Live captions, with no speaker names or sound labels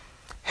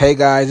Hey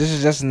guys, this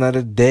is just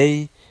another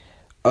day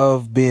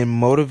of being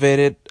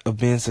motivated, of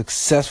being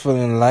successful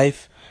in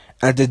life.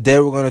 And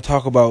today we're going to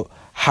talk about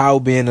how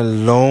being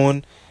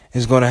alone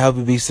is going to help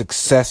you be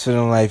successful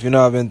in life.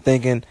 I've been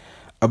thinking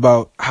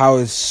about how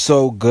it's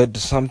so good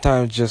to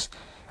sometimes just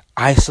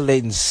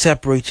isolate and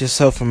separate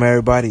yourself from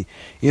everybody.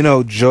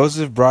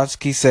 Joseph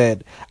Brodsky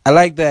said, I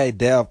like the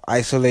idea of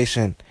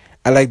isolation.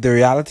 I like the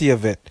reality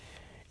of it.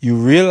 You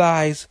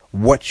realize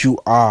what you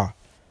are.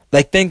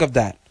 Think of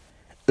that.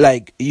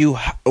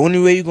 Only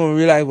way you're gonna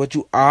realize what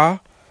you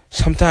are,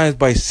 sometimes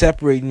by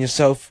separating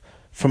yourself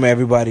from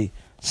everybody.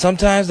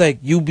 Sometimes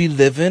you be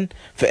living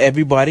for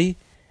everybody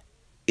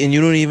and you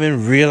don't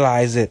even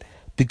realize it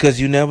because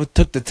you never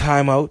took the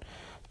time out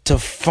to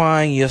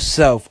find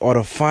yourself or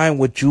to find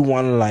what you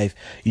want in life.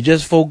 You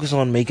just focus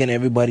on making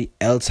everybody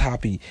else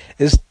happy.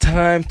 It's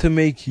time to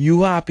make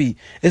you happy.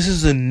 This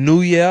is a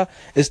new year.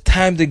 It's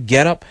time to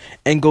get up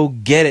and go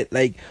get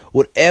it.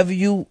 Whatever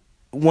you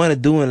want to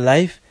do in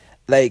life,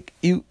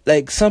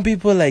 some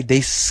people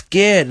they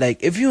scared.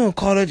 If you're in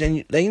college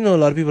and a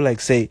lot of people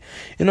say,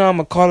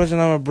 I'm a college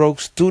and I'm a broke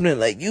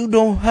student. You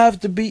don't have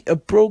to be a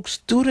broke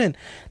student.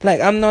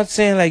 I'm not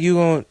saying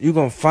you're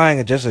gonna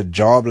find just a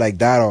job like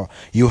that, or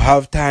you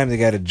have time to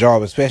get a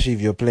job, especially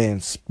if you're playing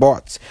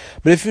sports.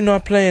 But if you're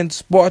not playing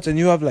sports and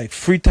you have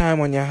free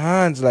time on your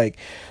hands,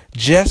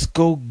 just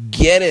go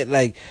get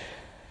it.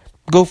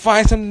 Go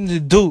find something to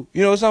do.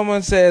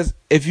 Someone says,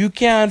 if you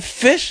can't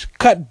fish,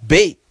 cut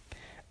bait.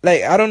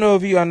 I don't know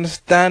if you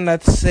understand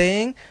that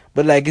saying,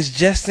 but it's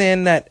just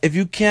saying that if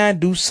you can't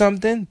do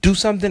something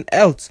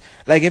else.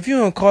 If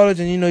you're in college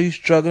and you're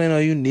struggling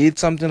or you need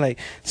something,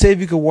 say if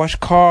you could wash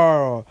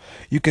car, or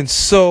you can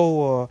sew,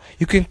 or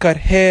you can cut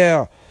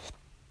hair.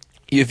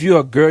 If you're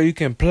a girl, you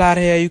can plait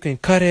hair, you can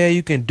cut hair,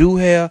 you can do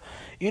hair.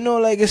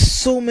 It's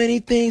so many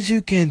things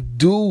you can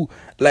do,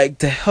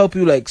 to help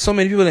you. So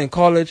many people in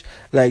college,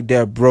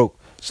 they're broke.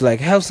 So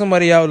help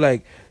somebody out,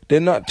 they're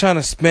not trying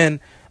to spend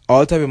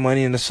all type of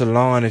money in the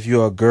salon if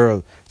you're a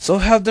girl. So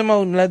help them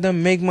out and let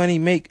them make money,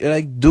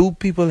 do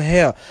people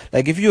hair.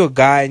 If you're a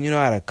guy and you know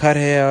how to cut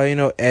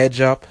hair,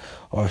 edge up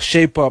or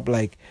shape up,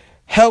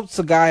 helps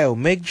a guy out,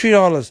 make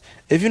 $3.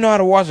 If you know how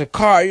to wash a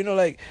car,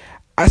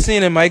 I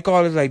seen in my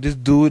college, this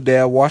dude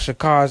there washing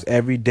cars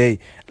every day.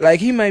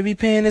 He might be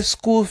paying his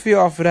school fee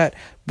off of that,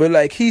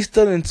 but he's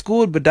still in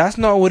school, but that's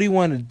not what he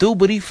want to do.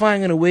 But he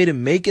finding a way to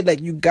make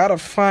it. You gotta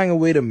find a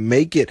way to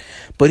make it.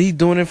 But he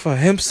doing it for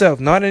himself,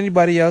 not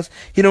anybody else.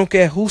 He don't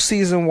care who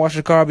sees him wash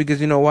a car,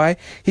 because you know why?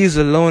 He's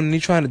alone and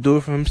he's trying to do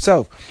it for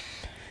himself.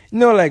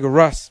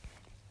 Russ.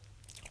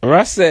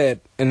 Russ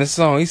said in the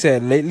song, he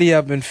said, lately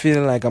I've been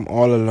feeling like I'm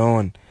all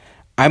alone.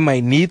 I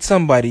might need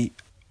somebody,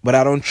 but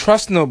I don't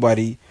trust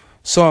nobody.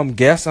 So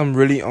I'm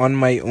really on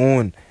my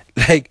own.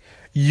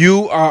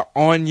 You are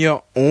on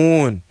your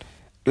own.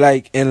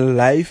 In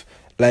life,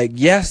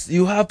 yes,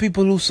 you have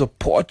people who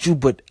support you,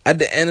 but at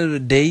the end of the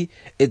day,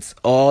 it's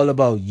all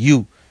about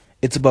you.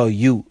 It's about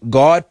you.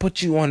 God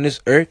put you on this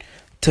earth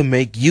to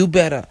make you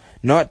better,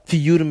 not for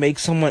you to make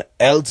someone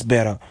else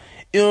better.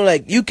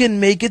 You can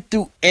make it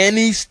through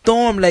any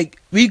storm.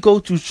 We go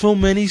through so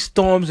many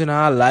storms in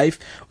our life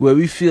where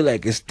we feel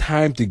it's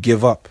time to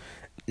give up.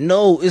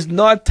 No, it's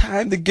not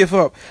time to give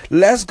up.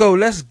 Let's go.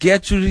 Let's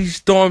get through these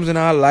storms in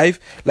our life.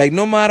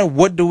 No matter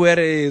what the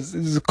weather is,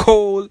 if it's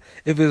cold,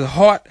 if it's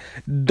hot,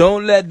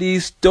 don't let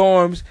these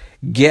storms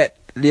get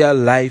your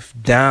life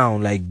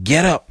down.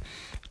 Get up.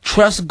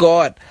 Trust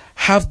God.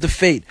 Have the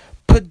faith.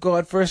 Put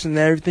God first in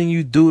everything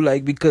you do,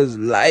 because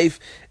life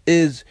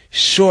is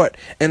short,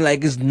 and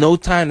it's no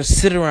time to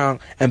sit around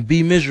and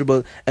be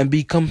miserable and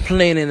be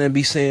complaining and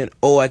be saying,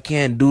 oh, I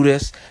can't do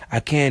this, I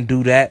can't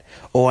do that,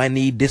 oh, I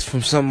need this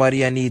from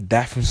somebody, I need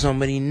that from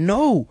somebody.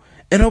 No,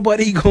 and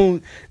nobody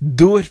gonna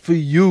do it for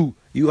you.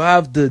 You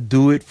have to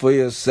do it for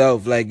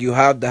yourself. You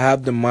have to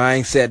have the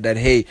mindset that,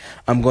 hey,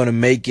 I'm gonna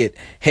make it.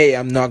 Hey,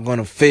 I'm not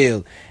gonna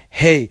fail.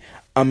 Hey,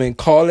 I'm in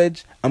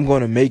college, I'm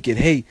gonna make it.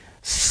 Hey,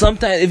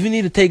 sometimes if you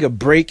need to take a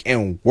break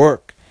and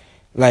work,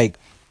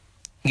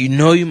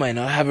 you might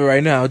not have it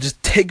right now,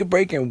 just take a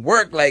break and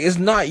work. It's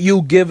not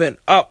you giving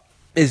up,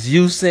 it's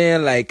you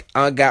saying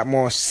I got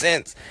more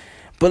sense.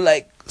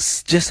 But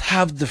just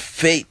have the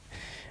faith.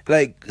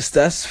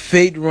 That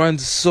faith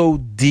runs so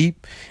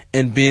deep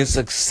in being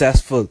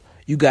successful.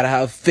 You gotta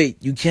have faith.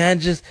 You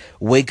can't just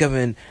wake up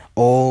and,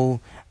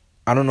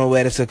 I don't know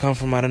where this will come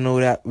from, I don't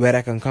know where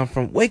that can come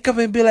from. Wake up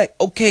and be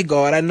okay,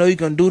 God, I know you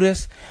can do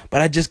this,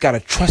 but I just gotta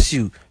trust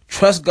you.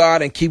 Trust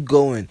God and keep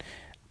going.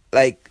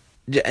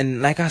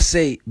 And I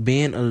say,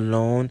 being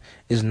alone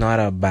is not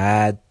a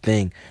bad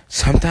thing.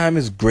 Sometimes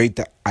it's great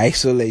to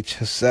isolate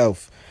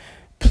yourself.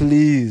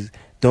 Please,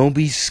 don't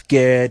be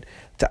scared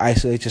to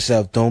isolate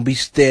yourself. Don't be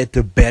scared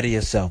to better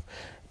yourself.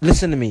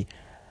 Listen to me.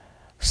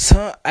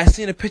 I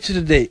seen a picture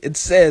today. It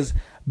says,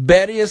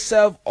 better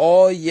yourself.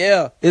 Oh,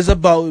 yeah. It's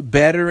about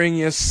bettering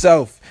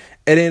yourself.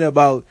 It ain't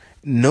about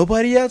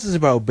nobody else. It's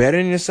about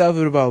bettering yourself.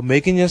 It's about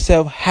making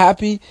yourself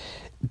happy.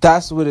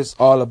 That's what it's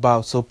all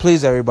about. So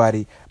please,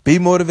 everybody, be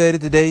motivated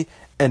today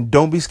and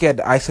don't be scared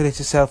to isolate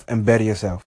yourself and better yourself.